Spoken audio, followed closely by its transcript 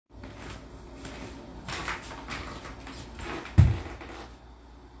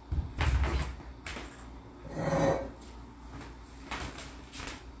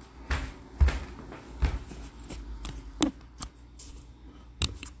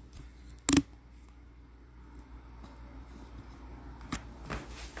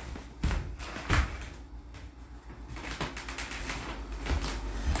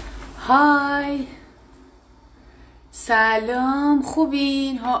های سلام،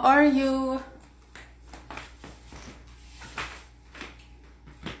 خوبین؟ How are you؟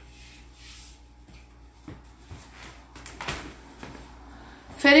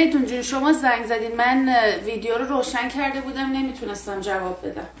 فریدون جون شما زنگ زدین، من ویدیو رو روشن کرده بودم نمیتونستم جواب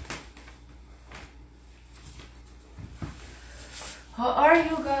بدم. How are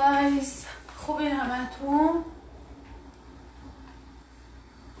you guys؟ خوبین همتون؟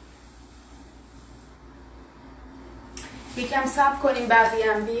 یکم صبر کنیم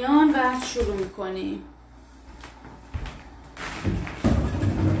بقیه هم بیان و شروع میکنیم.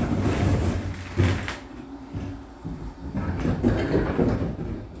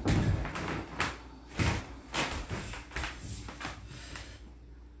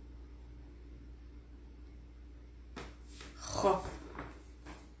 خب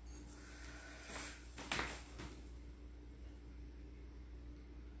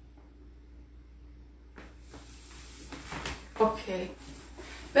اوکی،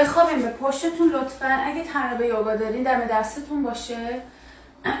 بخوابیم به پشتتون لطفا. اگه تناب یوگا دارین دم دستتون باشه،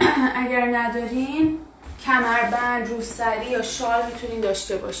 اگر ندارین کمربند، روسری یا شال میتونین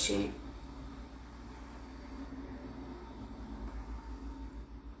داشته باشین.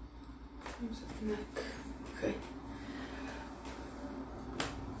 Okay.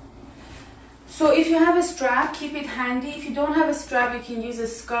 So if you have a strap, keep it handy. If you don't have a strap, you can use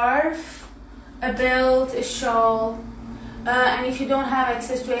a scarf, a belt, a shawl. And if you don't have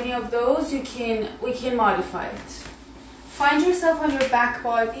access to any of those, we can modify it. Find yourself on your back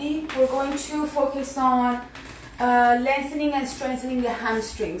body. We're going to focus on lengthening and strengthening the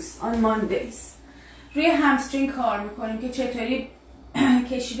hamstrings on Mondays. روی همسترینگ کار میکنیم که چطوری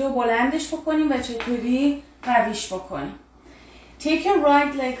کشیده و بلندش بکنیم و چطوری قویش بکنیم. Take your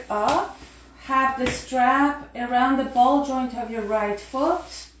right leg up. Have the strap around the ball joint of your right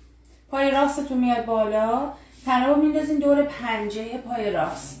foot. پای راستتون میاد بالا. تناب میندازین دور پنجه پای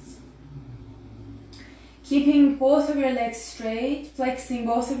راست. Keeping both of your legs straight, flexing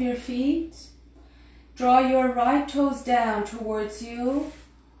both of your feet. Draw your right toes down towards you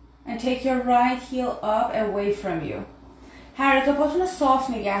and take your right heel up away from you. هر دو تا پاتون رو صاف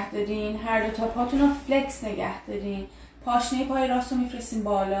نگه دارین، هر دو تا پاتون رو فلکس نگه دارین. پاشنه پای راست رو میفرستین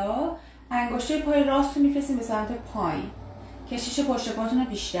بالا، انگشته پای راست رو میفرستین به سمت پایین. کشش پشت پاتون رو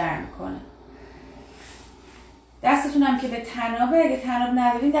بیشتر میکنه. دستتون هم که به تنابه، اگه تناب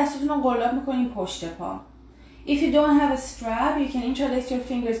ندارین دستتون رو قلاب میکنین پشت پا. If you don't have a strap, you can interlace your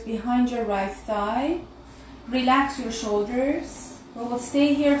fingers behind your right thigh. Relax your shoulders. We will stay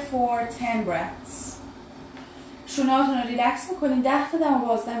here for 10 breaths. شونهاتون رو ریلکس میکنین، 10 تا دم و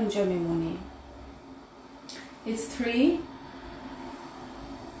بازدم اینجا میمونین. It's 3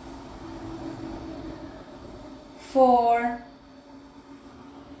 4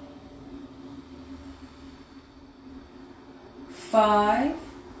 5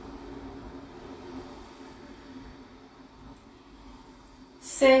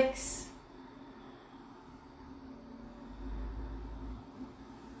 6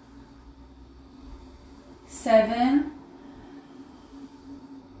 7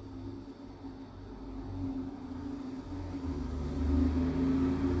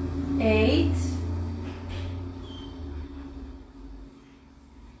 8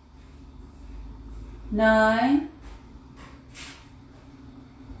 9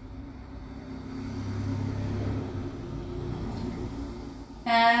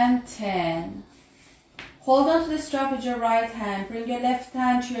 and 10. Hold on to the strap with your right hand. Bring your left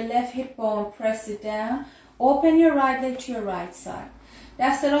hand to your left hip bone. Press it down. Open your right leg to your right side.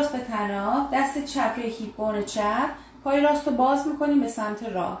 دست راست به تناب، دست چپ روی هیپ بون چپ. پای راست رو باز میکنیم به سمت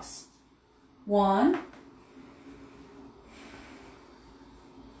راست. 1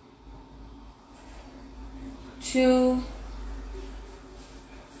 2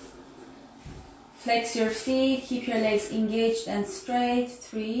 Flex your feet, keep your legs engaged and straight.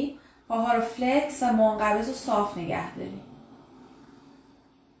 3 پاها رو فلکس و منقبض و صاف نگه داریم.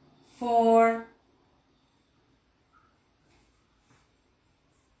 4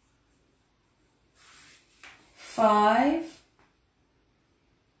 5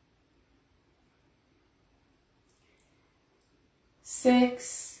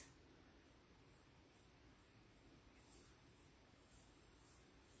 6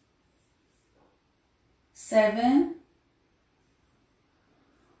 7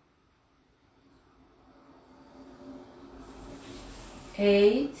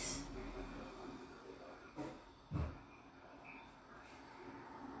 8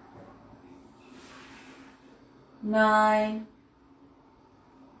 9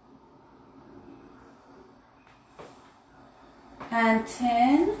 and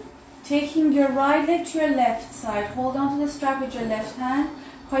 10. Taking your right leg to your left side. Hold on to the strap with your left hand.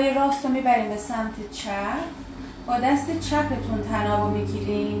 پای راست رو میبریم به سمت چپ. با دست چپتون تنابو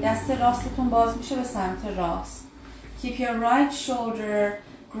میگیرین. دست راستتون باز میشه به سمت راست. Keep your right shoulder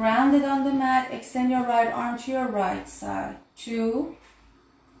grounded on the mat. Extend your right arm to your right side. 2.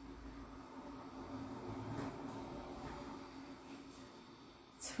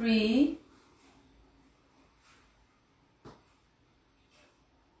 3.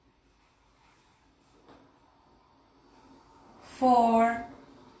 4.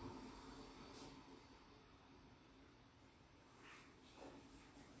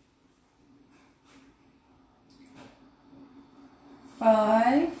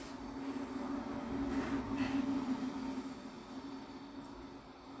 5.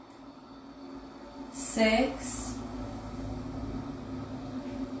 6.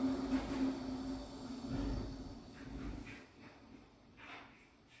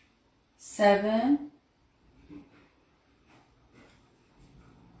 7.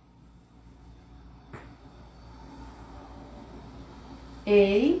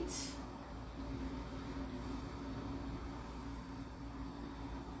 8.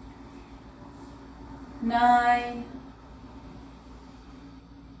 9.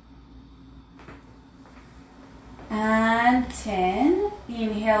 And 10.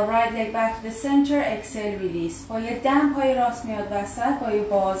 Inhale, right leg back to the center. Exhale, release. پای دم پای راست میاد وسط. پای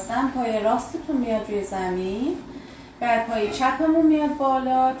بازدم پای راستتون میاد روی زمین. بعد پای چپمون میاد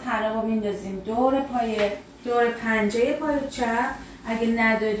بالا. تنابو میندازیم دور پنجه پای چپ. اگه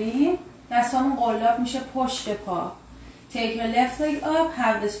نداریم دستامون قلاب میشه پشت پا. Take your left leg up.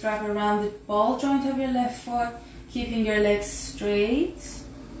 Have the strap around the ball joint of your left foot. Keeping your legs straight.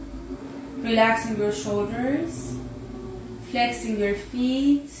 Relaxing your shoulders. Flexing your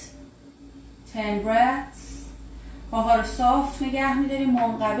feet. 10 breaths. پاها رو صاف نگه میداریم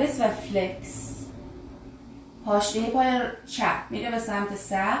منقبض و فلکس. پاشنه پای چپ میره به سمت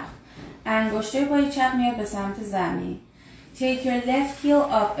سقف. انگشته پای چپ میاد به سمت زمین. Take your left heel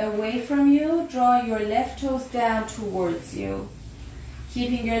up away from you. Draw your left toes down towards you.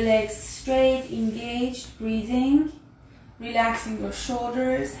 Keeping your legs straight, engaged, breathing. Relaxing your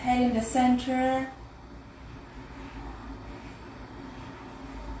shoulders, head in the center.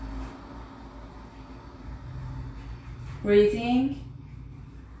 Breathing.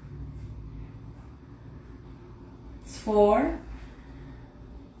 4.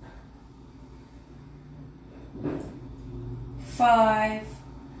 5.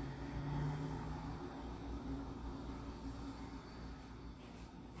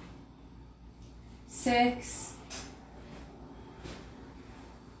 6.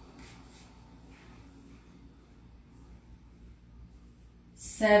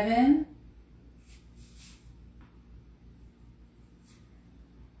 7.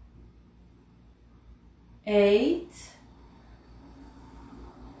 8.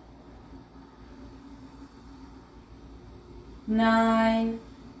 9.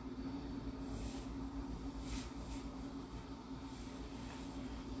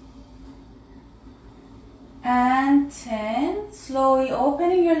 10. Slowly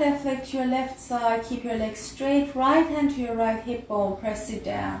opening your left leg to your left side. Keep your leg straight. Right hand to your right hip bone. Press it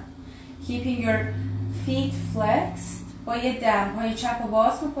down. Keeping your feet flexed. با یه دم پای چپ رو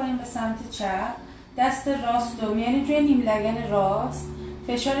باز میکنیم به سمت چپ. دست راست رو میانید روی نیم لگن راست.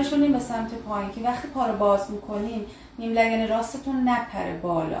 فشارش رو به سمت پایین که وقتی پا رو باز میکنیم نیم لگن راستتون نپره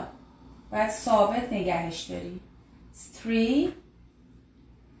بالا. باید ثابت نگهش داریم. 3.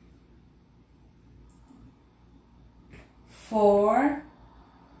 4.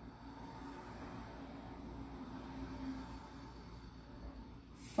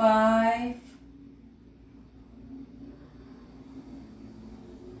 5.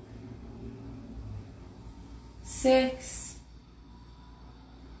 6.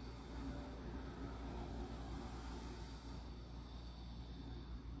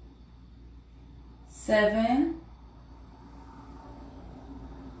 7.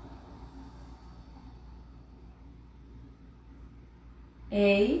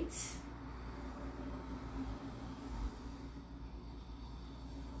 8.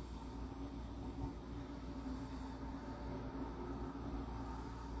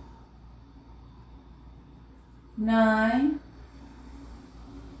 9.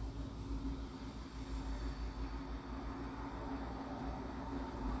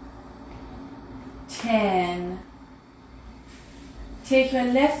 10. Take your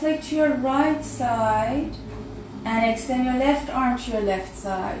left leg to your right side and extend your left arm to your left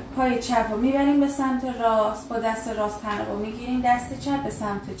side. پای چپ رو میبریم به سمت راست. با دست راست تنه رو میگیریم دست چپ به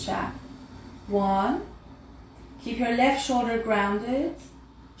سمت چپ. 1. Keep your left shoulder grounded.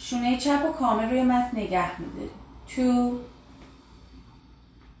 شونه چپ و کامل روی مت نگه میداری. 2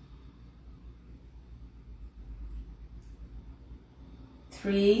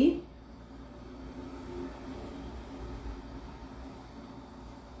 3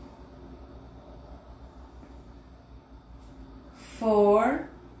 4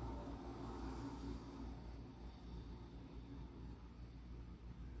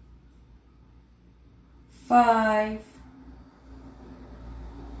 5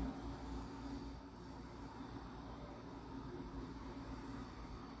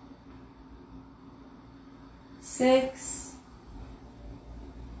 6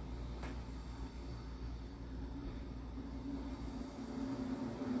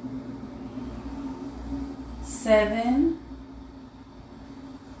 7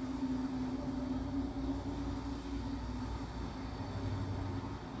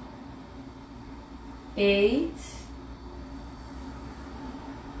 8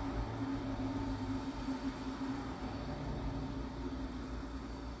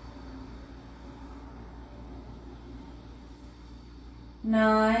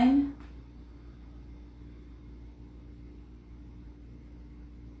 9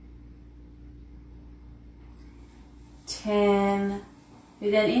 10.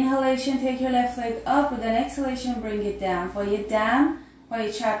 With an inhalation, take your left leg up. With an exhalation, bring it down. پای دم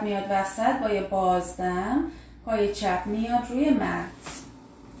پای چپ میاد وسط، با یه بازدم پای چپ میاد روی مت.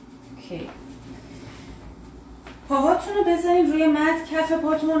 اوکی. پاهاتون رو بزنید روی مت، کف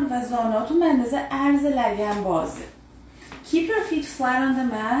پاتون و زانواتون به اندازه عرض لگن بازه. Keep your feet flat on the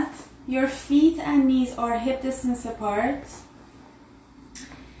mat. Your feet and knees are hip distance apart.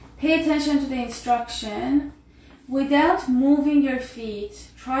 Pay attention to the instruction. Without moving your feet,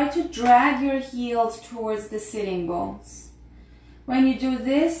 try to drag your heels towards the sitting bones. When you do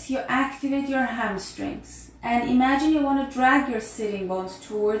this, you activate your hamstrings. And imagine you want to drag your sitting bones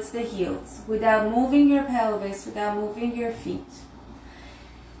towards the heels without moving your pelvis, without moving your feet.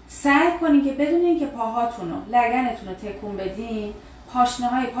 سعی کنین که بدون اینکه پاهاتون رو لگنتون رو تکون بدین، پاشنه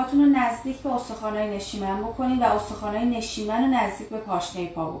های پاتون رو نزدیک به استخوان‌های نشیمن بکنین و استخوان‌های نشیمن رو نزدیک به پاشنه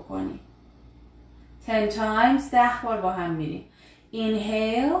پا بکنین. 10 times 10 بار با هم میریم.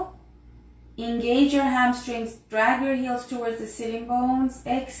 Inhale, engage your hamstrings, drag your heels towards the sitting bones.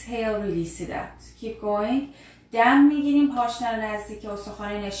 Exhale, release it out. Keep going. دم میگیریم، پاشنه رو نزدیک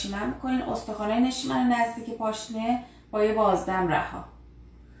استخوان‌های نشیمن میکنین، استخوان‌های نشیمن رو نزدیک پاشنه با یه بازدم رها.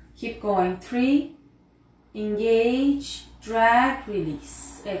 Keep going. 3, engage, drag,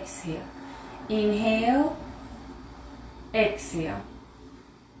 release. Exhale. Inhale, exhale.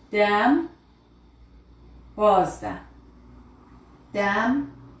 دم، بازدم، دم،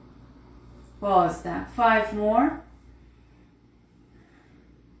 بازدم. 5 more.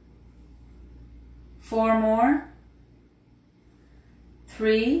 4 more.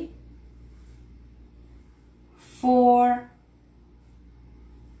 3, 4,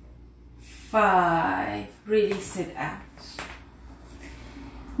 5. Release it out.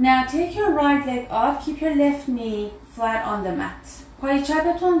 Now take your right leg up. Keep your left knee flat on the mat. پای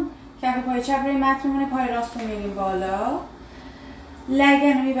چپتون، کف پای چپ روی مت میمونه، پای راست رو میاریم بالا.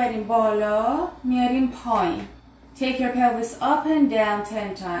 لگن رو میبریم بالا، میاریم پایین. Take your pelvis up and down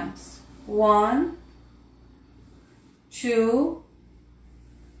 10 times. 1, 2,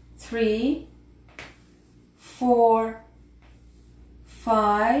 3, 4,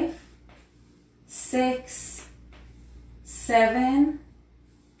 5, 6, 7,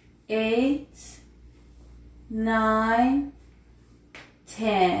 8, 9,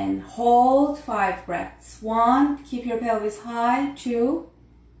 10. Hold 5 breaths. 1, keep your pelvis high. 2,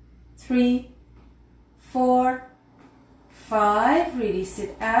 3, 4, 5. Release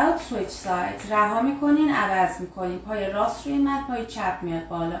it out. Switch sides. رها میکنین، عوض میکنین. پای راست روی مت، پای چپ میاد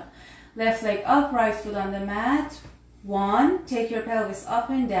بالا. Left leg up, right foot on the mat. 1, take your pelvis up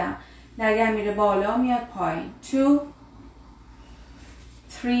and down. لگن میره بالا، میاد پایین. 2,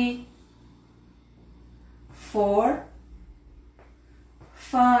 3, 4,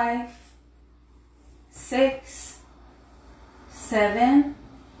 5, 6, 7,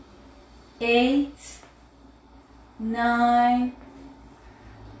 8, 9,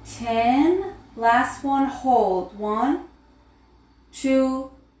 10. Last one, hold. 1,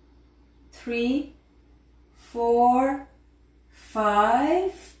 2, 3, 4,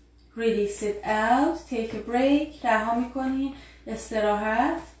 5. Release it out. Take a break. رها میکنی.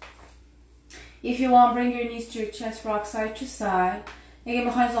 استراحت. If you want, bring your knees to your chest, rock side to side. اگه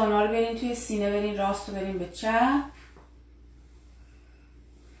میخواین زانوها رو برین توی سینه، برین راست و برین به چپ.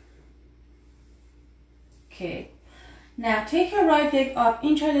 Okay. Now take your right leg up.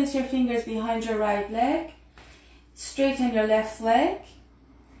 Interlace your fingers behind your right leg. Straighten your left leg.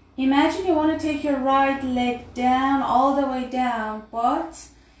 Imagine you want to take your right leg down, all the way down, but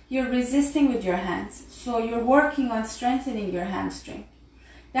you're resisting with your hands. So you're working on strengthening your hamstring.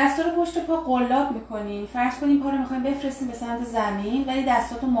 دستا رو پشت پا قلاب میکنین. فرض کنین پا رو میخواین بفرستین به سمت زمین ولی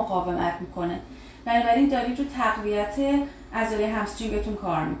دستاتون مقاومت میکنه. بنابراین دارید رو تقویت عضله همسترینگتون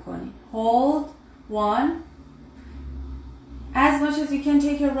کار میکنین. Hold 1. As much as you can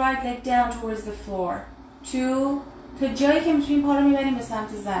take your right leg down towards the floor. 2. تا جایی که میتونین پا رو میبرین به سمت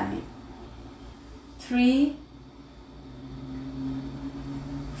زمین. 3.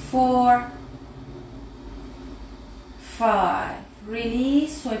 4. 5.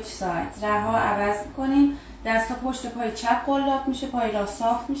 Release, switch sides. رها عوض میکنیم. دستا پشت پای چپ قلاب میشه، پای راست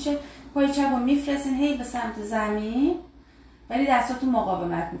صاف میشه. پای چپ رو میفرستین هی به سمت زمین ولی دستاتون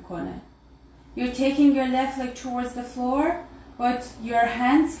مقاومت میکنه. You're taking your left leg towards the floor but your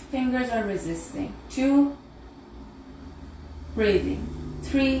hands, fingers are resisting. 2. Breathing.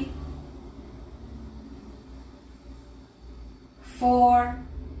 3. 4.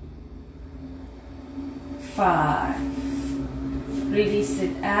 5. Release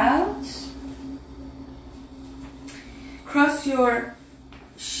it out. Cross your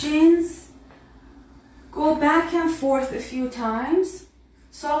shins. Go back and forth a few times.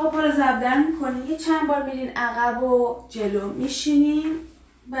 ساق پا رو زبدن میکنین. یه چند بار میرین عقب و جلو میشینین.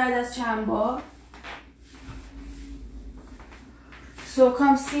 بعد از چند بار. So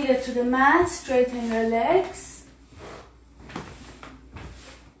come seated to the mat. Straighten your legs.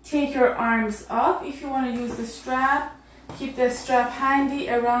 Take your arms up. If you want to use the strap, keep the strap handy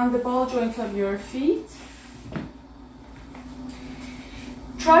around the ball joints of your feet.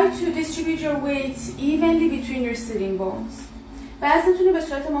 Try to distribute your weight evenly between your sitting bones. وزنتون رو به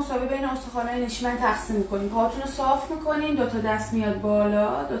صورت مساوی بین استخوان‌های نشیمن تقسیم می‌کنین. پاهاتون رو صاف می‌کنین. 2 تا دست میاد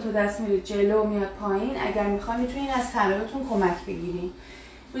بالا، 2 تا دست میاد جلو، میاد پایین. اگر می‌خواید می‌تونین از تنابتون کمک بگیرین.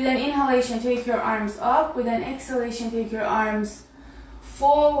 With an inhalation, take your arms up. With an exhalation, take your arms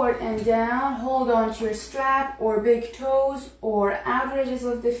forward and down. Hold on to your strap or big toes or outer edges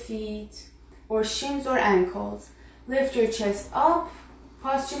of the feet or shins or ankles. Lift your chest up.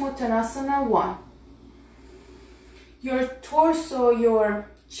 Paschimottanasana 1. Your torso, your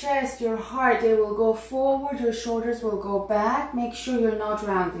chest, your heart, they will go forward. Your shoulders will go back. Make sure you're not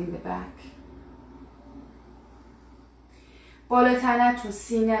rounding the back. بالا تنتون،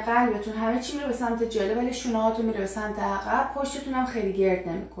 سینه، قلبتون همه چی میره به سمت جلو ولی شونه هاتون میره به سمت عقب. پشتتون هم خیلی گرد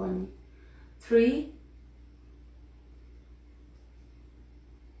نمی‌کنی. 3.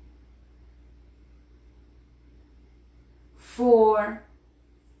 4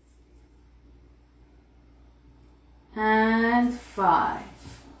 and 5.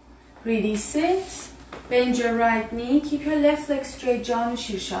 Release it. Bend your right knee. Keep your left leg straight. جانو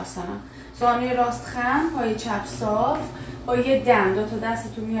شیرشاسانا. زانوی راست خم، پای چپ صاف. با یه دم 2 تا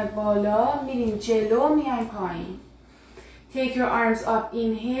دستتون میاد بالا، میرین جلو، میاین پایین. Take your arms up.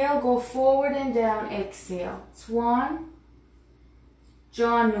 Inhale. Go forward and down. Exhale. It's 1.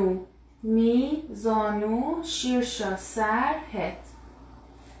 جانو، نی، زانو، شیرشا، سر، head.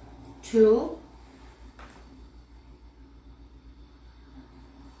 2.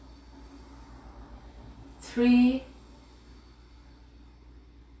 3.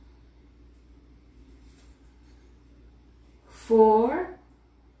 4.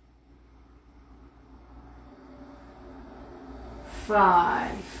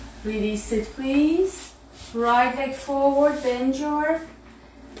 5. Release it, please. Right leg forward. Bend your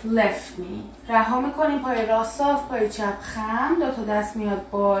left knee. رها میکنیم پای راست صاف، پای چپ خم. 2 تا دست میاد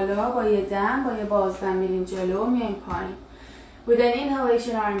بالا، با یه دم، با یه بازدم میرین جلو، میاین پایین. With an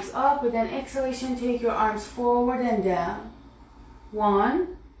inhalation, arms up. With an exhalation, take your arms forward and down. 1.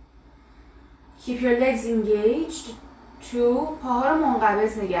 Keep your legs engaged. 2. پاها رو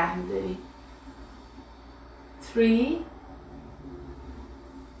منقبض نگه می‌داری. 3.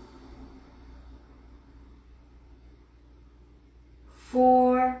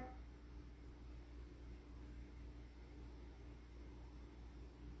 4.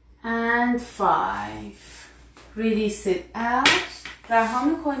 5. Release it out. رها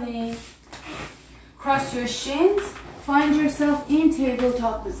میکنی. Cross your shins. Find yourself in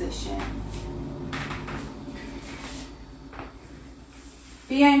tabletop position.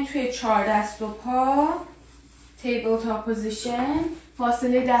 بیاین توی 4 دست و پا. Tabletop position.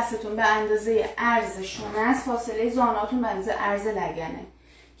 فاصله دستتون به اندازه عرض شونه است. فاصله زانواتون به اندازه عرض لگنه.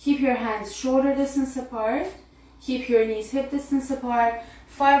 Keep your hands shoulder distance apart. Keep your knees hip distance apart.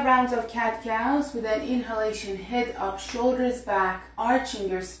 5 rounds of cat-cows. With an inhalation, head up, shoulders back, arching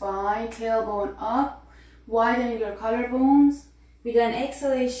your spine, tailbone up, widening your collarbones. With an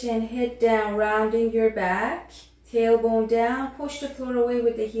exhalation, head down, rounding your back, tailbone down, push the floor away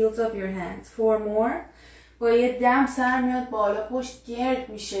with the heels of your hands. 4 more. با یه دم سر میاد بالا، پشت گرد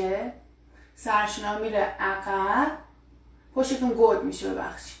میشه، سرشونا میره عقب، پشتتون گود میشه.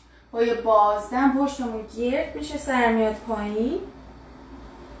 ببخشید. با یه بازدم پشتمون گرد میشه، سر میاد پایین.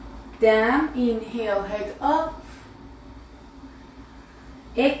 دم، inhale, head up.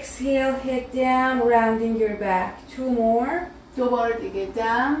 Exhale, head down, rounding your back. 2 more. دوباره دیگه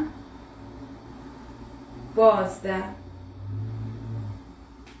دم، بازدم،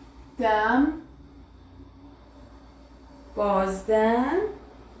 دم، بازدم.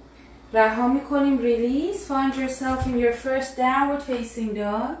 رها میکنیم. release. Find yourself in your first downward facing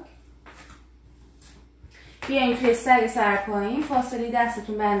dog. بیاین توی سگ سرپایین. فاصله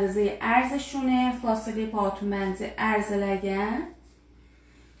دستتون به اندازه عرض شونه، فاصله پاتون به اندازه عرض لگن.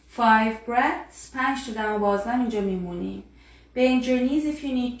 5 breaths. 5 تا دم بازدم اینجا میمونیم. Bend your knees if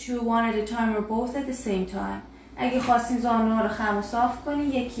you need to, one at a time or both at the same time. اگه خواستین زانوها رو خم و صاف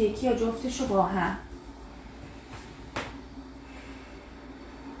کنین، یکی یکی یا جفتش رو با هم.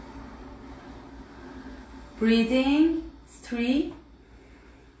 Breathing. 3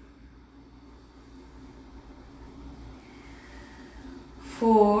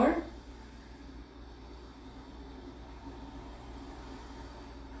 4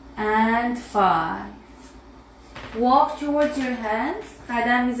 and 5. Walk towards your hands.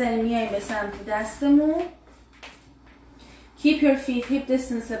 قدم میزنیم میاییم به سمت دستمون. Keep your feet hip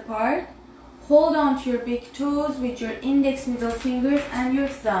distance apart. Hold on to your big toes with your index, middle fingers and your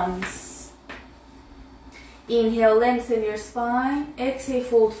thumbs. Inhale, lengthen your spine. Exhale,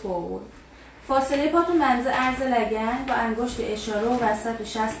 fold forward. فاصله پاتون به اندازه عرض لگن، با انگشت اشاره و وسط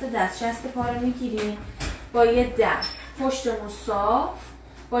شست دست شست پا رو میگیریم. با یه دم پشتمون صاف،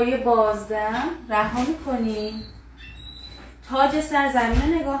 با یه بازدم رها میکنیم. تاج سر زمین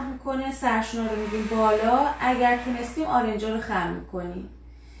رو نگاه میکنه، سرشونا رو میگیم بالا. اگر تونستیم آرنجا رو خم میکنیم.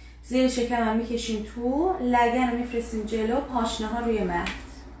 زیر شکم هم میکشیم تو، لگن رو میفرستیم جلو، پاشنه ها روی مت.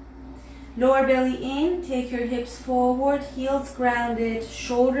 Lower belly in, take your hips forward, heels grounded,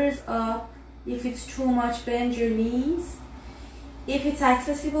 shoulders up. If it's too much, bend your knees. If it's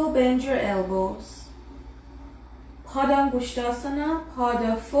accessible, bend your elbows. Pada Angushtasana,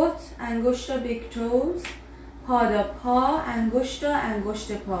 Pada foot, Angushta big toes. Pada paw, Angushta,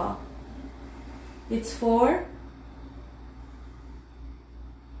 Angushta paw. It's 4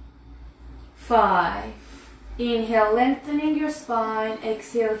 5. Inhale, lengthening your spine.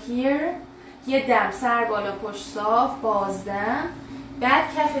 Exhale here. یه دم سر بالا پشت صاف، بازدم.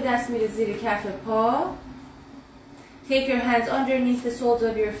 بعد کف دست میره زیر کف پا. Take your hands underneath the soles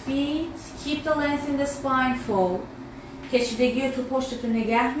of your feet. Keep the length in the spine, fold. کشیدگی رو تو پشتتون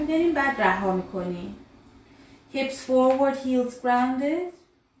نگه میداریم، بعد رها میکنیم. Hips forward, heels grounded.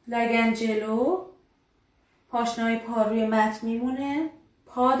 لگن جلو. پاشنه‌های پا روی مت میمونه.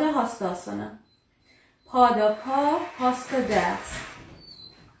 پادا هاستاسانا. پادا پا، هاستا دست.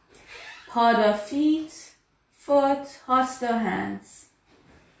 پادا feet, foot, hasta hands.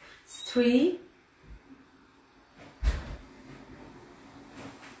 3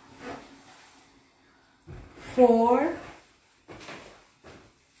 4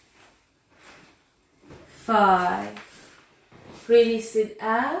 5. Release it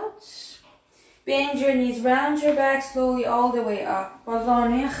out. Bend your knees, round your back slowly all the way up. با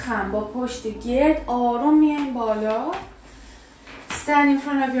زانوی خم، با پشت گرد آروم میایم بالا. Stand in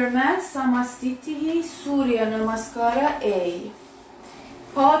front of your mat, Samastitihi, Surya Namaskara A.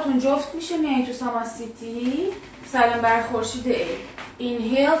 پاهاتون جفت میشه، میایین تو ساماستیتی، سلام بر خورشید A.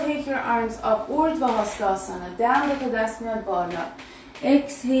 Inhale, take your arms upward و هاستاسانا. دم دو تا دست میاد بالا.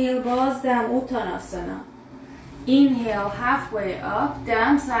 Exhale, باز دم اوتاناسانا. Inhale, halfway up,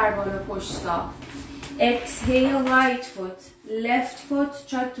 دم سر بالا پشت صاف. Exhale, right foot, left foot,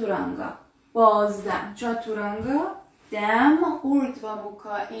 chaturanga. باز دم, chaturanga. دم, urdhva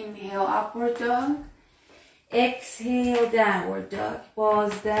mukha. Inhale, upward dog. Exhale, downward dog.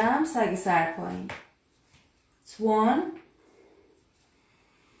 باز دم, سگ سر پایین. It's 1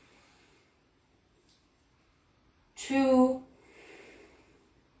 2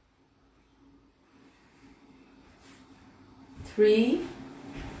 3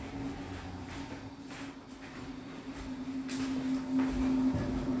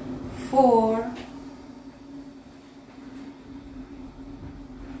 4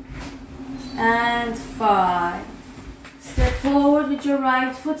 and 5. Step forward with your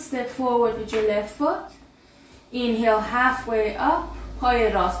right foot, step forward with your left foot. Inhale, halfway up. پای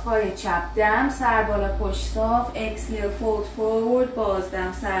راست، پای چپ، دم سر بالا پشت صاف. Exhale, fold forward. باز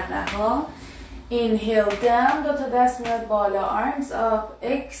دم سر رها. Inhale, دم دو تا دست میاد بالا. Arms up.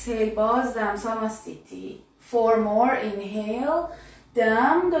 Exhale, باز دم ساماستیتی. 4 more. Inhale.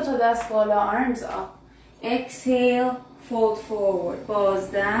 دم. 2 تا دست بالا. Arms up. Exhale. Fold forward.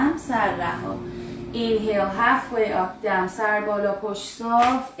 بازدم. سر رها. Inhale. Halfway up. دم. سر بالا. پشت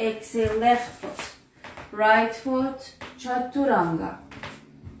صاف. Exhale. Left foot. Right foot. chaturanga.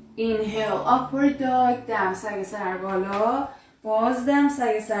 Inhale. Upward dog. دم. سگ سر بالا. بازدم.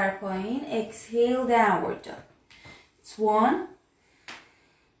 سگ سر پایین. Exhale. Downward dog. It's 1.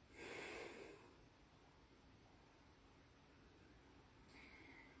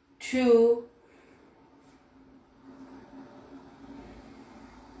 2.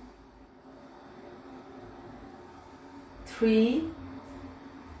 3.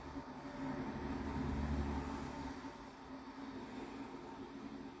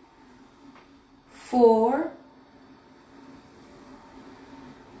 4.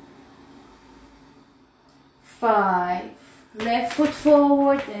 5. Left foot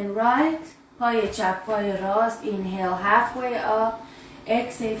forward and right. پای چپ پای راست. Inhale. Halfway up.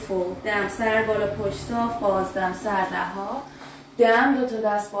 Exhale. Fold. دم سر بالا پشت صاف. بازدم سر رها. دم. 2 تا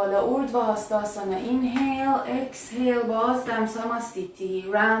دست بالا. اوردھواستاسانا. Inhale. Exhale. بازدم ساماستیتی.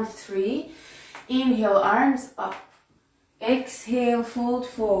 Round 3. Inhale. Arms up. Exhale. Fold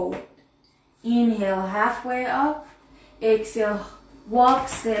forward. Inhale. Halfway up. Exhale. Walk,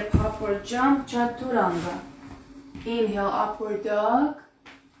 step, upward jump. chaturanga. Inhale. Upward dog.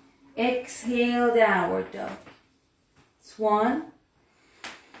 Exhale. Downward dog. It's 1.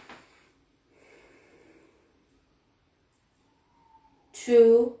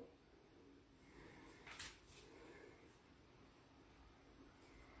 2.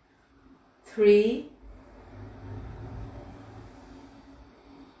 3.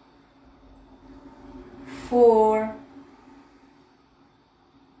 4.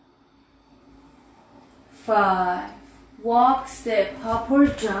 5. Walk, step,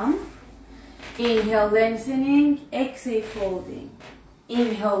 upward jump. Inhale, lengthening. Exhale, folding.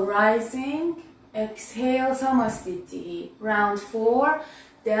 Inhale, rising. Exhale, samastiti. Round 4.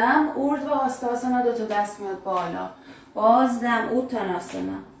 دم. اوردھواستاسانا. 2 تا دست میاد بالا. بازدم.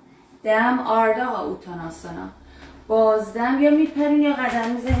 اوتاناسانا. دم. آردها اوتاناسانا. بازدم. یا میپرین یا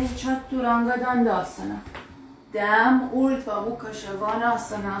قدم میزنید. چاتورانگا دانداسانا. دم. اوردھوا موکا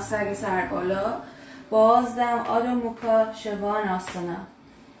شواناسانا. سگ سر بالا. بازدم. آدو موکا شواناسانا.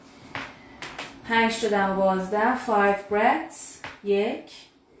 5 تا دم. بازدم. 5 breaths. 1.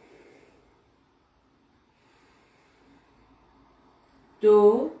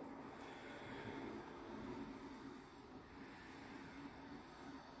 2.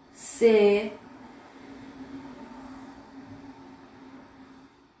 3.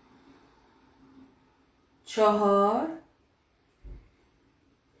 4.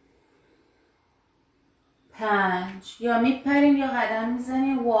 5. یا میپرین یا قدم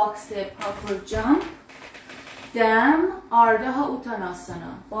میزنین. Walk, step, upward jump. دم. آردها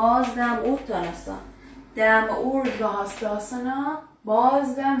اوتاناسانا. بازدم. اوتاناسانا. دم. اوردھواستاسانا.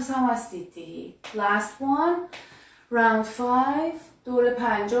 بازدم. ساماستیتی. Last one. Round 5. دور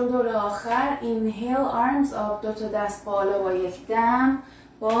پنجم. دور آخر. Inhale. Arms up. 2 تا دست بالا با یک دم.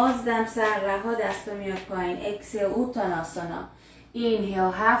 بازدم. سر رها. دست میاد پایین. Exhale. اوتاناسانا.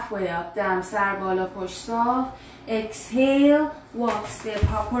 Inhale. Halfway up. دم. سر بالا پشت صاف. Exhale. Walk, step,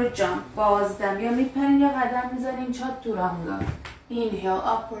 upward jump. بازدم. یا میپرین یا قدم میزنین. chaturanga. Inhale.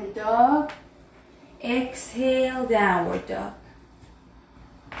 Upward dog. Exhale. Downward dog.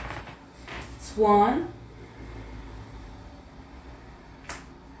 It's 1.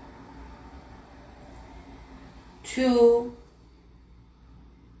 2.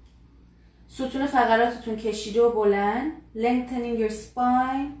 ستون فقراتتون کشیده و بلند. Lengthening your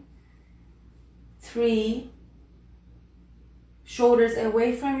spine. 3. Shoulders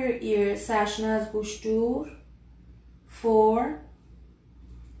away from your ears. سرشونه از گوش دور. 4.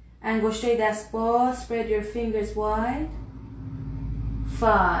 انگشتای دست باز. Spread your fingers wide.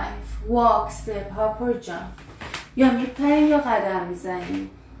 5. Walk, step, upward jump. یا میپرین یا قدم میزنین.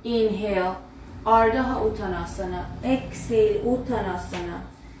 Inhale. آردها اوتاناسانا. Exhale. اوتاناسانا.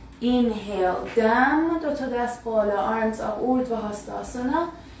 Inhale. دم. 2 تا دست بالا. Arms up. اوردھواستاسانا.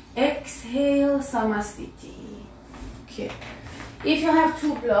 Exhale. Samastiti. Okay. If you have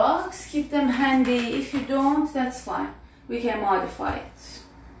 2 blocks, keep them handy. If you don't, that's fine. We can modify it.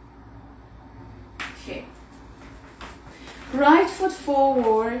 Okay. Right foot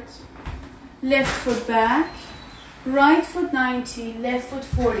forward. Left foot back. Right foot 90. Left foot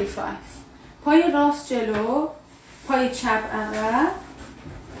 45. پای راست جلو. پای چپ عقب.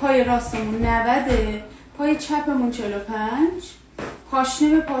 پای راستمون 90. پای چپمون 45. پاشنه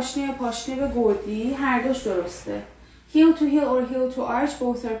به پاشنه، پاشنه به گودی. هر دوش درسته. Heel to heel or heel to arch,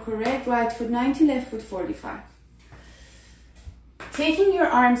 both are correct. Right foot 90, left foot 45. Taking your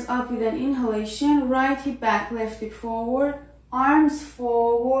arms up with an inhalation, right hip back, left hip forward, arms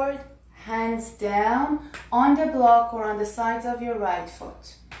forward, hands down, on the block or on the sides of your right foot.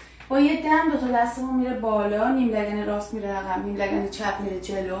 با یه دم دو تا دستمون میره بالا، نیم لگن راست میره عقب، نیم لگن چپ میره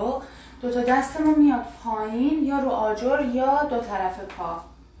جلو. دو تا دستمون میاد پایین یا رو آجر یا دو طرف پا.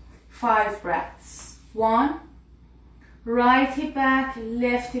 5 breaths. 1. Right hip back,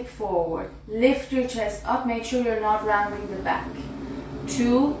 left hip forward. Lift your chest up, make sure you're not rounding the back.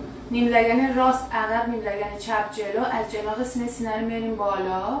 2. نیم لگن راست عقب، نیم لگن چپ جلو. از جناح سینه سینه رو میاریم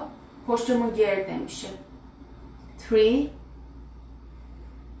بالا، پشتمون گرد نمیشه. 3.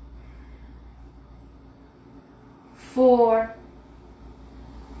 4.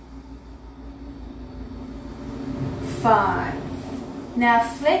 5. Now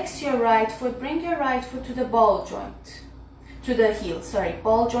flex your right foot, bring your right foot to the ball joint, to the heel, sorry,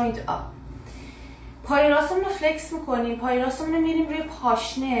 ball joint up. پای راستمون رو فلکس میکنیم، پای راستمون رو میاریم روی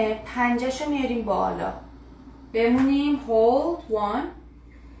پاشنه، پنجهش رو میاریم بالا. بمونیم. Hold. 1.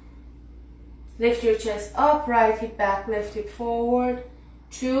 Lift your chest up, right hip back, left hip forward.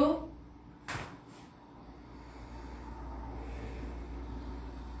 2.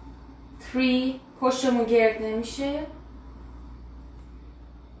 3. پشتمون گرد نمیشه.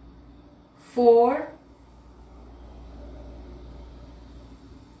 4.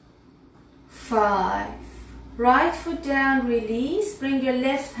 5. Right foot down, release. Bring your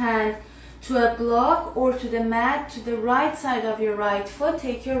left hand to a block or to the mat to the right side of your right foot.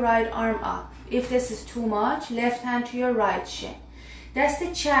 Take your right arm up. If this is too much, left hand to your right shin.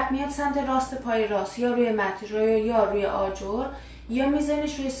 دست چپ میاد سمت راست پای راست، یا روی مت یا روی آجر، یا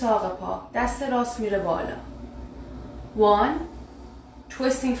میزنش روی ساق پا. دست راست میره بالا. 1.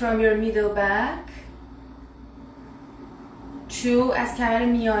 Twisting from your middle back. 2. از کمر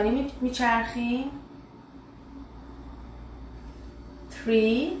میانی میچرخیم.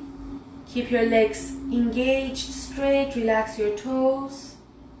 3. Keep your legs engaged straight. Relax your toes.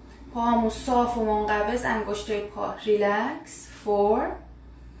 پاهامون صاف و منقبض، انگشتای پا. Relax. 4.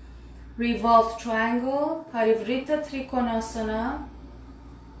 Revolved triangle. Parivrita trikonasana.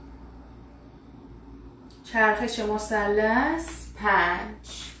 چرخش مثلث. 5.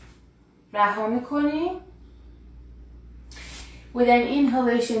 رها میکنیم. With an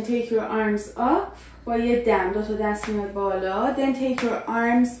inhalation, take your arms up. با یه دم دو تا دست میاد بالا. Then take your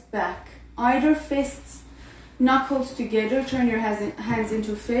arms back. Either fists, knuckles together. Turn your hands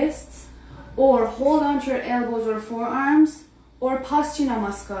into fists. Or hold onto your elbows or forearms. Or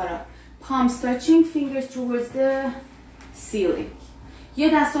paschimottanasana. Palms touching, fingers towards the ceiling. یا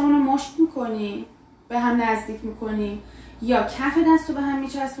دستامون رو مشت میکنیم، به هم نزدیک میکنیم، یا کف دست رو به هم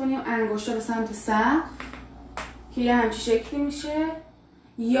میچسبونیم، انگشتا به سمت سقف که یه همچی شکلی میشه،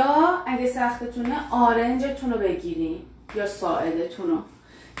 یا اگه سختتونه آرنجتون رو بگیریم یا ساعدتون رو.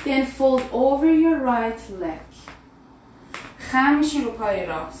 Then fold over your right leg. خم میشی رو پای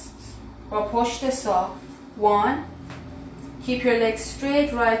راست با پشت صاف. 1. Keep your legs straight,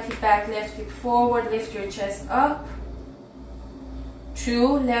 right hip back, left hip forward, lift your chest up.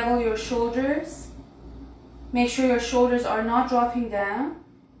 2. Level your shoulders. Make sure your shoulders are not dropping down.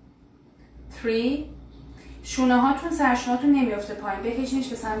 3. شونه هاتون سرشونهاتون نمیفته پایین، بکشینش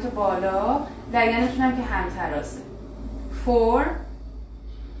به سمت بالا، لگنتون هم که همترازه. 4.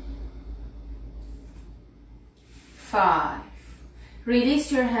 5.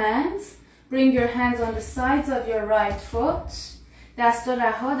 Release your hands. Bring your hands on the sides of your right foot. دستا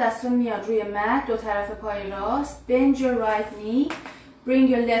رها، دستا میاد روی مت، دو طرف پای راست. Bend your right knee. Bring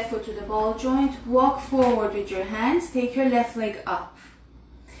your left foot to the ball joint. Walk forward with your hands. Take your left leg up.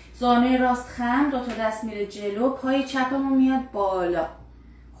 زانوی راست خم، دو تا دست میره جلو، پای چپمون میاد بالا.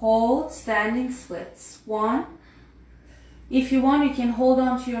 Hold, standing splits. 1. If you want, you can hold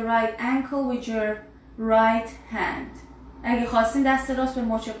on to your right ankle with your right hand. اگه خواستین دست راست به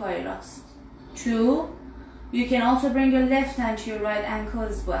مچ پای راست. 2. You can also bring your left hand to your right ankle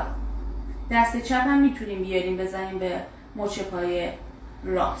as well. دست چپ هم میتونیم بیاریم بزنیم به مچ پای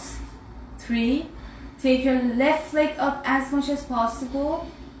راست. 3. Take your left leg up as much as possible.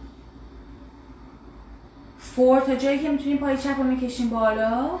 4. تا جایی که میتونیم پای چپ رو میکشیم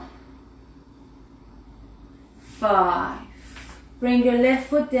بالا. 5. Bring your left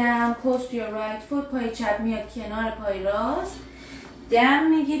foot down close to your right foot. پای چپ میاد کنار پای راست. دم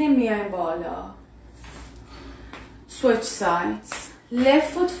میگیریم میایم بالا. Switch sides. Left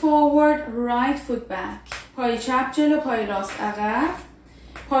foot forward, right foot back. پای چپ جلو، پای راست عقب.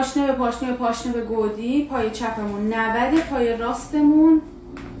 پاشنه به پاشنه، پاشنه به گودی. پای چپمون 90، پای راستمون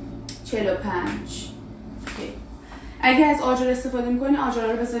 45. Okay. اگه از آجر استفاده میکنی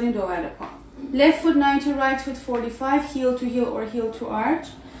آجر رو بذارین دوباره پا. Left foot 90, right foot 45, heel to heel or heel to arch.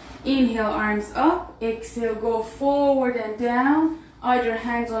 Inhale, arms up. Exhale, go forward and down. Either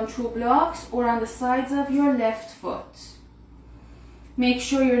hands on two blocks or on the sides of your left foot. Make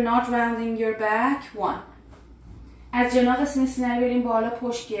sure you're not rounding your back. 1. از جنا قسم سینه رو بریم بالا،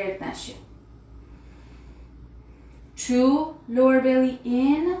 پشت گرد نشه. 2. Lower belly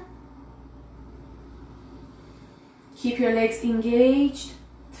in. Keep your legs engaged.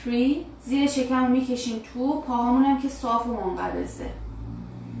 3. زیر شکم رو میکشیم تو، پاهامون هم که صاف و منقبضه.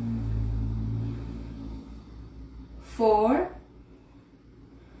 4.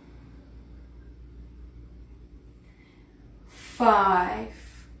 5.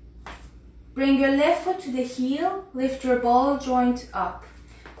 Bring your left foot to the heel. Lift your ball joint up.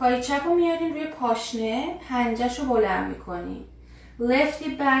 پای چپ رو میارین روی پاشنه، پنجهش رو بلند میکنین. Left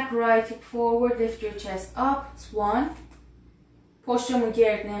hip back, right hip forward. Lift your chest up. It's 1. پشتمون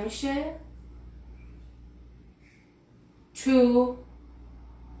گرد نمیشه. 2.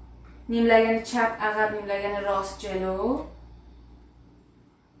 نیم لگن چپ عقب، نیم لگن راست جلو.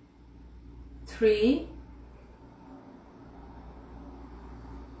 3.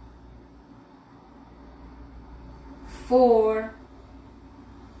 4.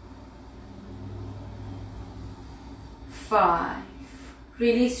 5.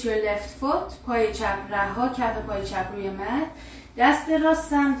 Release your left foot. پای چپ رها، کف پای چپ روی مت. دست راست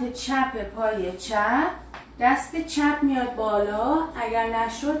سمت چپ پای چپ. دست چپ میاد بالا. اگر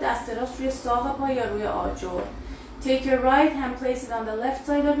نشد دست راست روی ساق پا یا روی آجر. Take your right hand, place it on the left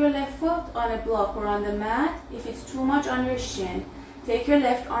side of your left foot, on a block or on the mat. If it's too much, on your shin. Take your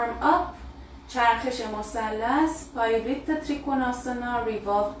left arm up. چرخش مثلث. پایوریتا تریکوناسانا,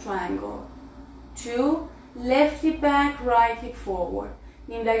 revolve triangle. 2. Left hip back, right hip forward.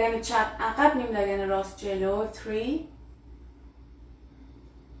 نیم لگن چپ عقب، نیم لگن راست جلو. 3.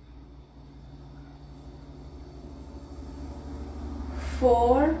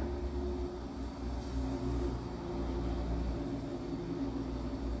 4.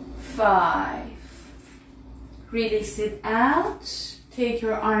 5. Release it out. Take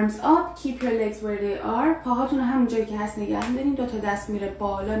your arms up. Keep your legs where they are. پاهاتون رو همون جایی که هست نگه می‌دارین. دو تا دست میره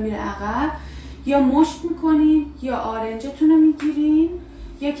بالا، میره عقب. یا مشت میکنین، یا آرنجتون رو میگیرین،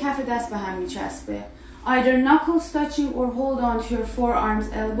 یا کف دست به هم میچسبه. Either knuckles touching or hold on to your forearms,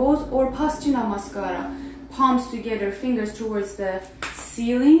 elbows, or paschina mascara. Palms together, fingers towards the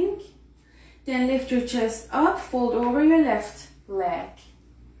ceiling. Then lift your chest up, fold over your left leg.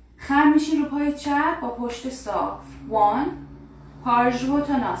 خم میشی رو پای چپ با پشت صاف. 1.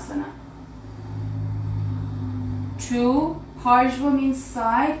 Parshvottanasana. 2. Parshva means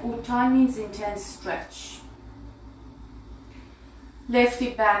side, Uttan means intense stretch. Left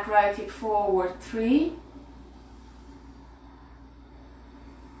hip back, right hip forward. 3.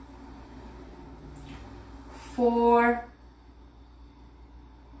 4.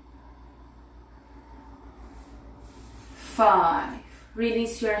 5.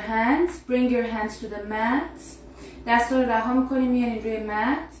 Release your hands. Bring your hands to the mat. دست رو رها میکنیم میارین روی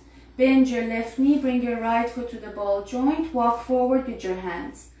مت. Bend your left knee. Bring your right foot to the ball joint. Walk forward with your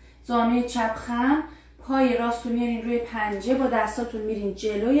hands. زانوی چپ خم. پای راست رو میارین روی پنجه. با دستاتون میرین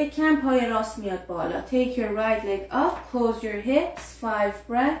جلو یکم. پای راست میاد بالا. Take your right leg up. Close your hips. 5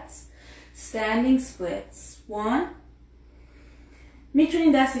 breaths. Standing splits. 1.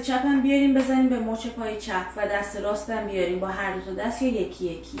 میتونین دست چپ هم بیارین بزنین به مچ پای چپ و دست راست هم بیارین با هر دو تا دست یا یکی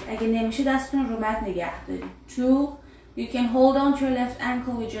یکی. اگه نمیشه دستتون رو مت نگه دارین. 2. You can hold on to your left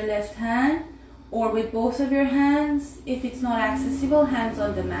ankle with your left hand or with both of your hands. If it's not accessible, hands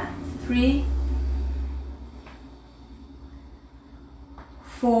on the mat. 3.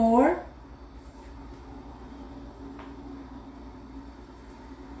 4.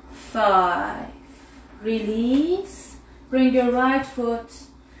 5. Release. Bring your right foot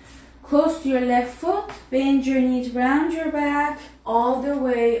close to your left foot. Bend your knees round your back all the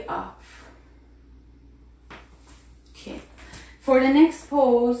way up. Okay. For the next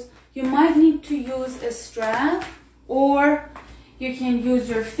pose, you might need to use a strap, or you can use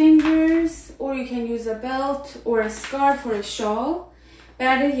your fingers, or you can use a belt or a scarf or a shawl.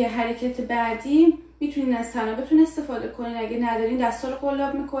 برای حرکت بعدی میتونین از تنابتون استفاده کنین. اگه ندارین دستا رو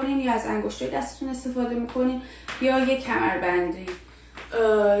قلاب میکنین یا از انگشتای دستتون استفاده میکنین یا یه کمربندی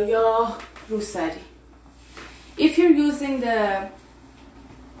یا روسری. If you're using the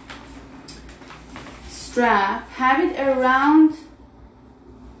strap, have it around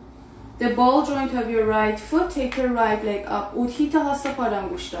the ball joint of your right foot. Take your right leg up. Utthita Hasta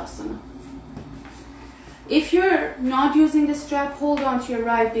Padangusthasana. If you're not using the strap, hold on to your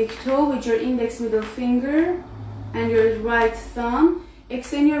right big toe with your index middle finger and your right thumb.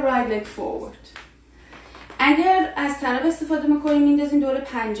 Extend your right leg forward. اگر از طرف استفاده میکنیم میندازیم دور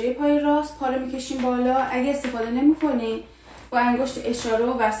پنجه پای راست، پا رو میکشیم بالا. اگر استفاده نمیکنیم با انگشت اشاره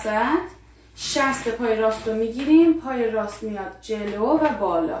و وسط شست پای راست رو میگیریم، پای راست میاد جلو و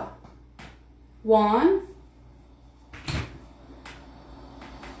بالا. 1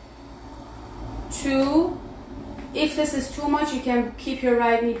 2. If this is too much you can keep your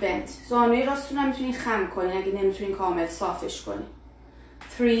right knee bent. زانوی راستتون هم میتونین خم کنین اگه نمیتونین کامل صافش کنین.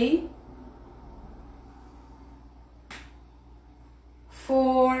 3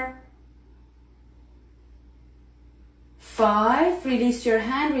 4 5. Release your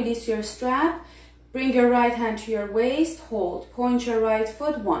hand, release your strap. Bring your right hand to your waist, hold. Point your right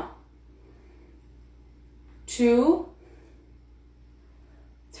foot. 1 2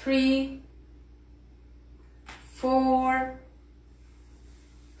 3 4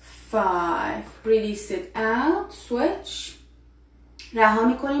 5. Release it out. Switch. رها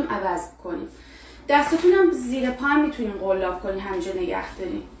میکنیم، عوض میکنیم. دستتون هم زیر پا میتونین قلاب کنین، همینجا نگه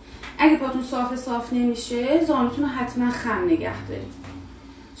دارین. اگه پاتون صاف نمیشه زانوتون رو حتما خم نگه دارین.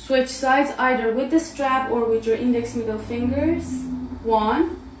 Switch sides either with the strap or with your index middle fingers. 1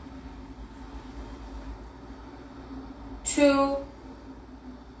 2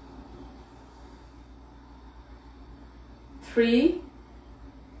 3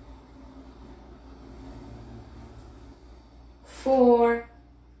 4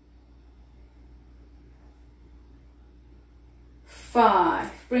 5.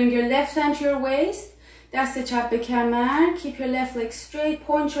 Bring your left hand to your waist. دست چپ به کمر. Keep your left leg straight.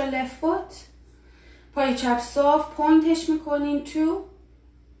 Point your left foot. پای چپ صاف. پوینتش میکنین. 2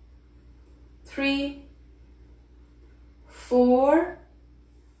 3 4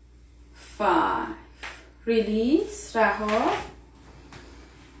 5. Release. رها.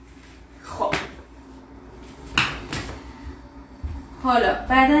 خب حالا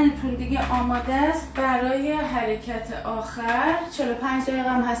بدنتون دیگه آماده است برای حرکت آخر. 45 دقیقه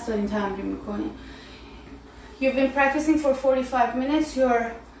هم هست دارین تمرین میکنین. You've been practicing for 45 minutes.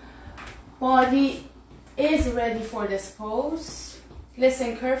 Your body is ready for this pose.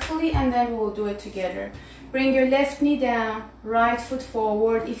 Listen carefully and then we will do it together. Bring your left knee down, right foot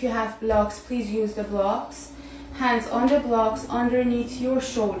forward. If you have blocks, please use the blocks. Hands on the blocks underneath your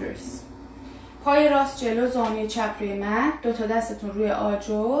shoulders. پای راست جلو، زانوی چپ روی مت. دوتا دستتون روی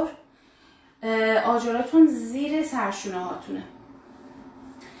آجر. آجراتون زیر سرشونه هاتونه.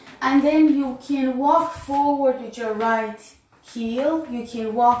 And then you can walk forward with your right heel. You can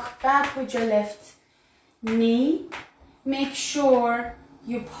walk back with your left knee. Make sure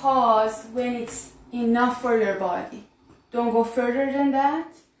you pause when it's enough for your body. Don't go further than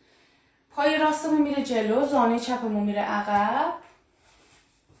that. پای راستمون میره جلو، زانوی چپمون میره عقب.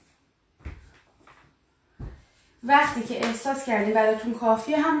 وقتی که احساس کردین براتون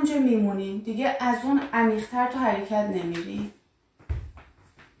کافیه همونجا میمونین. دیگه از اون عمیق‌تر تو حرکت نمیرین.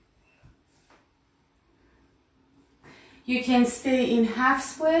 You can stay in half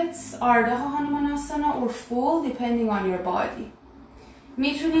splits, Ardha Hanumanasana or full depending on your body.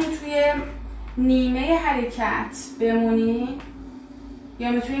 میتونین توی نیمه حرکت بمونین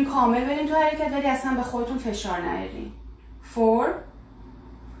یا میتونین کامل برین تو حرکت ولی اصلا به خودتون فشار نیارین. 4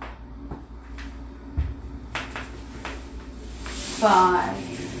 5.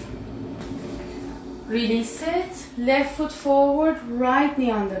 Release it. Left foot forward, right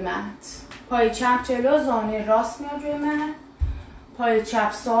knee on the mat. پای چپ جلو، زانوی راست میاد روی مت. پای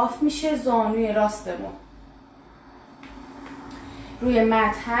چپ صاف میشه، زانوی راستمون روی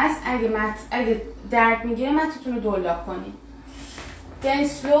مت هست. اگه درد میگیره متتون رو دولا کنید. Then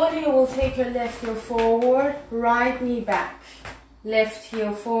slowly you will take your left heel forward, right knee back. Left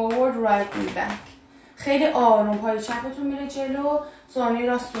heel forward, right knee back. خیلی آروم پای چپتون میره جلو، زانوی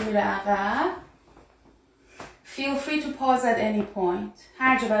راستتون میره عقب. Feel free to pause at any point.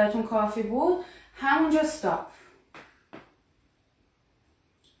 هر جا براتون کافی بود همونجا stop.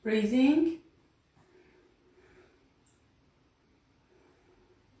 Breathing.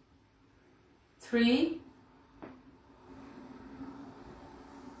 Three.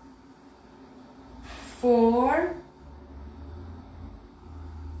 4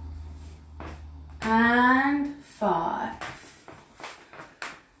 and 5.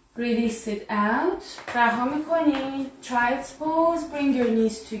 Release it out. رها میکنین. Child's pose. Bring your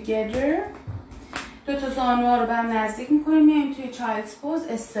knees together. دوتا زانوها رو به هم نزدیک میکنین. میاییم توی child's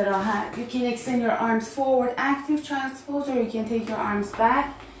pose. استراحت. You can extend your arms forward. Active child's pose or you can take your arms back.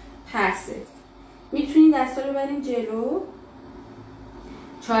 Passive. میتونین دستا رو برین جلو.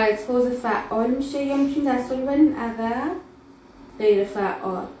 child's pose فعال میشه یا میتونین دستا رو برین عقب. غیر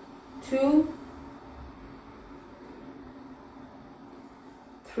فعال. 2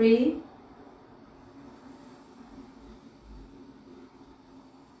 3,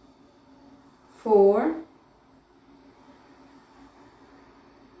 4,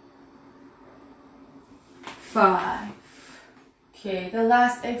 5. Okay, the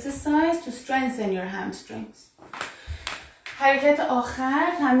last exercise to strengthen your hamstrings. حرکت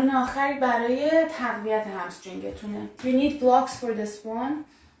آخر، تمرین آخری برای تقویت همسترینگتونه. You need blocks for this one.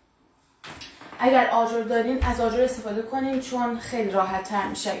 اگر آجر دارین از آجر استفاده کنین چون خیلی راحت تر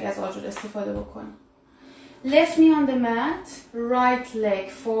میشه اگر از آجر استفاده بکنین. Left knee on the mat, right leg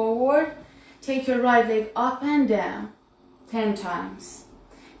forward. Take your right leg up and down 10 times.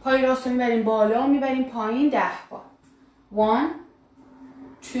 پای راست رو میبرین بالا و میبرین پایین 10 بار. 1,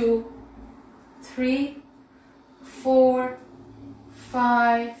 2, 3, 4,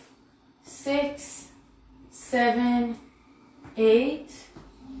 5, 6, 7, 8,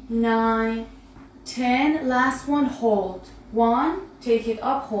 9, 10. Last one, hold. 1, take it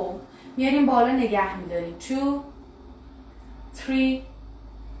up, hold. میاریم بالا نگه میداریم. 2, 3,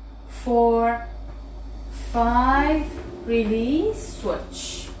 4, 5, release,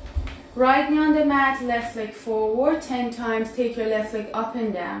 switch. Right knee on the mat, left leg forward 10 times. Take your left leg up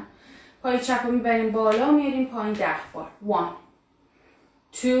and down. پای چپ رو میبریم بالا میاریم پایین 10 بار. 1,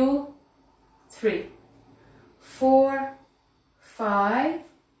 2, 3, 4, 5,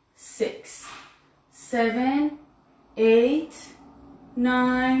 6, 7, 8,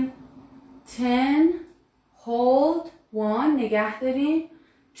 9, 10. Hold. 1, نگه داریم.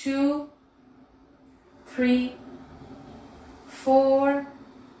 2, 3, 4,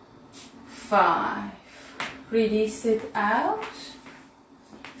 5. Release it out.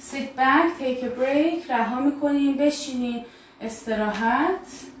 Sit back, take a break. رها میکنیم، بشینیم، استراحت.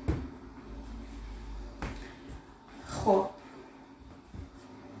 خب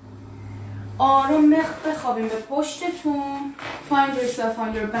آروم بخوابیم به پشتتون. Find yourself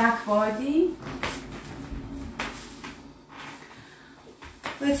on your back body.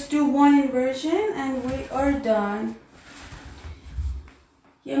 Let's do one inversion and we are done.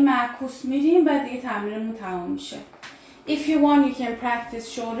 یه معکوس میریم بعد دیگه تمرینمون تمام میشه. If you want, you can practice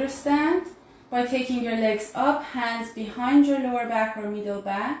shoulder stand by taking your legs up, hands behind your lower back or middle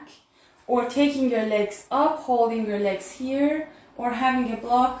back, or taking your legs up, holding your legs here, or having a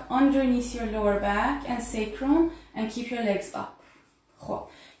block underneath your lower back and sacrum and keep your legs up. خب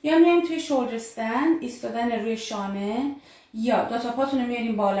یا میایم توی shoulder stand، ایستادن روی شانه، یا دو تا پاتون رو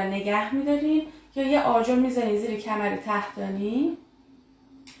میاریم بالا نگه میدارین، یا یه آجر میزنین زیر کمر تحتانی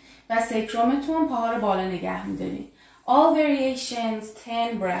و سیکرومتون، پاها رو بالا نگه میدارین. All variations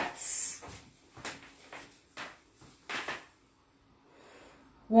 10 breaths.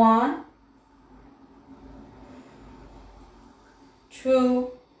 1,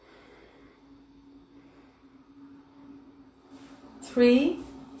 2, 3,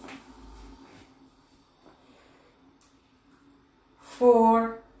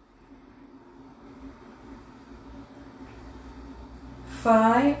 4,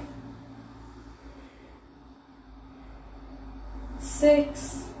 5, 6,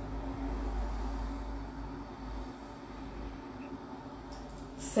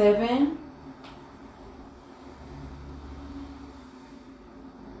 7,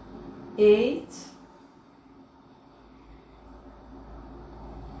 8,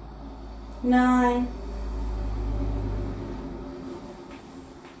 9,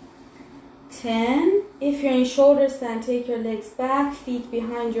 10. If you're in shoulder stand, take your legs back, feet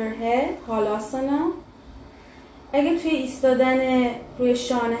behind your head, halasana. اگه توی ایستادن روی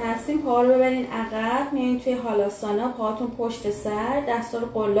شانه هستین، پاها رو ببرین عقب، میایین توی هالاسانا، پاهاتون پشت سر، دستا رو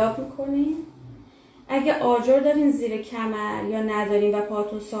قلاب میکنین. اگه آجر دارین زیر کمر یا ندارین و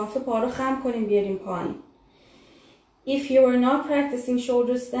پاهاتون صافه، پاها رو خم کنین بیارین پایین. If you are not practicing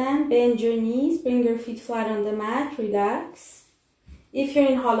shoulder stand, bend your knees, bring your feet flat on the mat, relax. If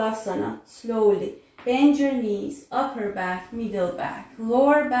you're in halasana, slowly bend your knees, upper back, middle back,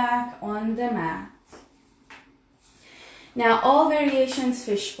 lower back on the mat. Now all variations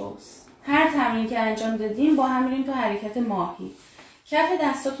fish pose. هر تمرین که انجام دادیم با هم میریم تو حرکت ماهی. کف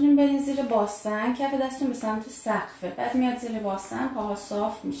دستاتون رو برین زیر باسن، کف دستتون به سمت سقفه، بعد میاد زیر باسن، پاها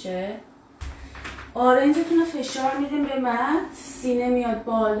صاف میشه. آرنجتون رو فشار میدیم به مت، سینه میاد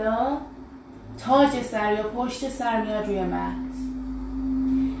بالا، تاج سر یا پشت سر میاد روی مت.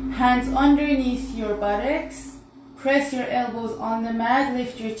 Hands underneath your buttocks, press your elbows on the mat,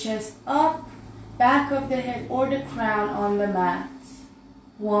 lift your chest up, back of the head or the crown on the mat.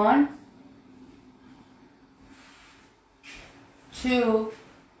 1, 2,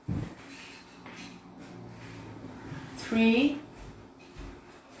 3,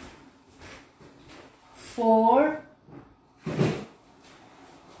 4,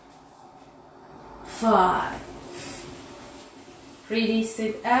 5. Release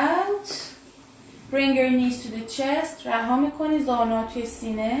it out. Bring your knees to the chest. رها میکنی زانوها توی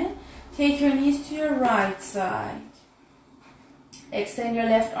سینه. Take your knees to your right side. Extend your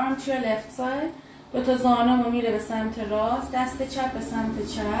left arm to your left side. دوتا زانومو میره به سمت راست. دست چپ به سمت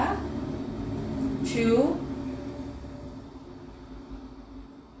چپ. 2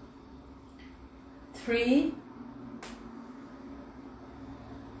 3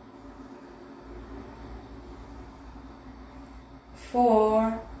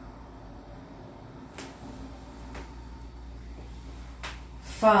 4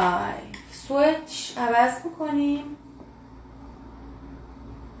 5. سویچ عوض میکنیم.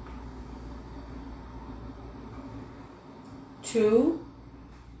 2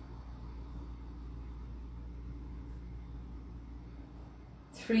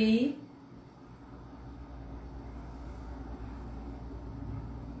 3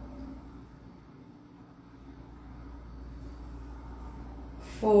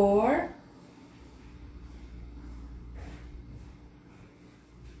 4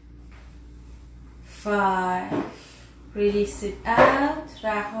 5. Release it out.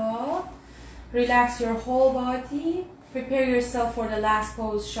 رها. Relax your whole body. Prepare yourself for the last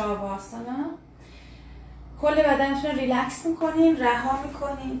pose, Shavasana. کل بدنتون رو ریلکس میکنین، رها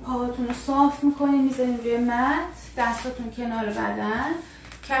میکنین، پاهاتون رو صاف میکنین، میذارین روی مت، دستاتون کنار بدن،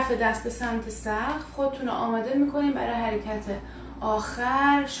 کف دست به سمت سقف، خودتون رو آماده میکنین برای حرکت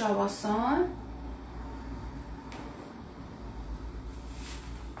آخر شاواسان.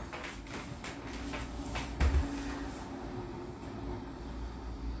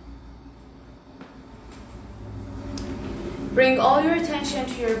 Bring all your attention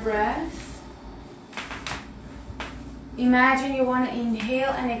to your breath. Imagine you want to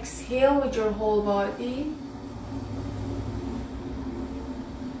inhale and exhale with your whole body.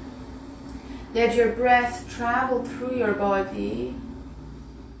 Let your breath travel through your body.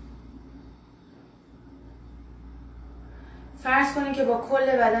 فرض کنید که با کل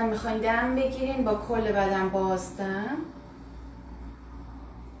بدن میخواین دم بگیرین، با کل بدن بازدم.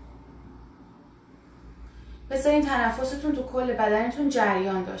 بذارین تنفستون تو کل بدنتون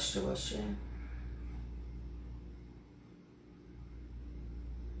جریان داشته باشه.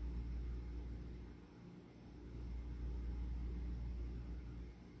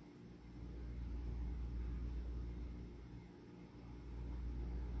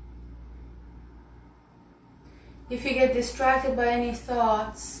 If you get distracted by any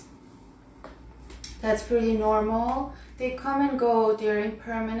thoughts, that's pretty normal. They come and go, they're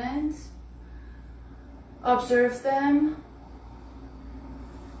impermanent. Observe them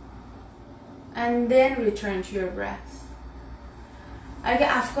and then return to your breath.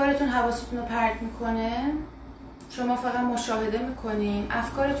 اگه افکارتون حواستون رو پرت میکنه، شما فقط مشاهده میکنین،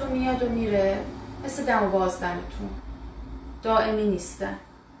 افکارتون میاد و میره، مثل دم و بازدمتون، دائمی نیستن.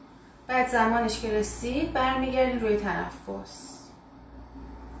 بعد زمانش که رسید برمیگردین روی تنفس.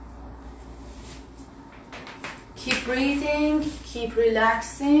 Keep breathing, keep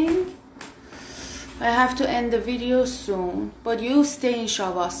relaxing. I have to end the video soon, but you stay in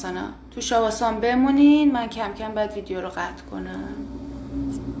Shavasana. تو شاواسان بمونین، من کم کم بعد ویدیو رو قطع کنم.